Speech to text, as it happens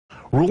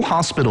Rural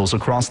hospitals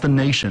across the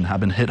nation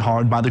have been hit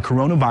hard by the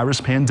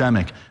coronavirus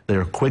pandemic. They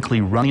are quickly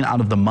running out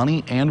of the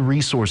money and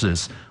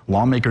resources.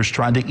 Lawmakers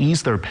tried to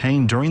ease their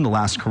pain during the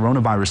last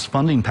coronavirus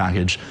funding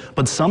package,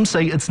 but some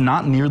say it's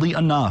not nearly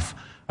enough.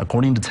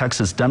 According to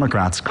Texas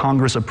Democrats,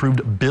 Congress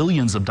approved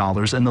billions of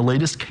dollars in the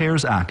latest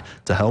CARES Act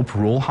to help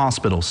rural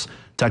hospitals.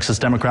 Texas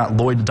Democrat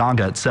Lloyd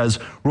Doggett says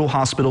rural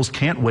hospitals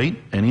can't wait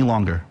any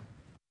longer.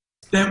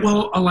 That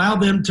will allow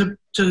them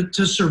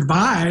to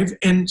survive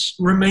and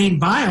remain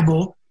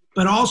viable,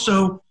 but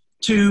also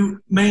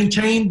to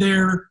maintain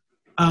their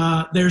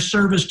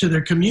service to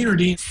their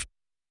community.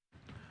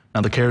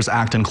 Now, the CARES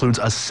Act includes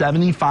a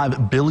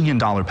 $75 billion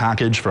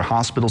package for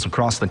hospitals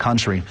across the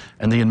country,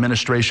 and the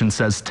administration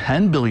says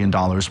 $10 billion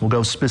will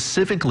go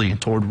specifically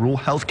toward rural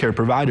health care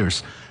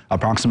providers.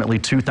 Approximately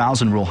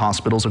 2,000 rural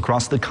hospitals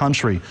across the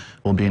country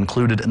will be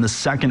included in the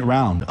second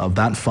round of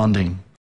that funding.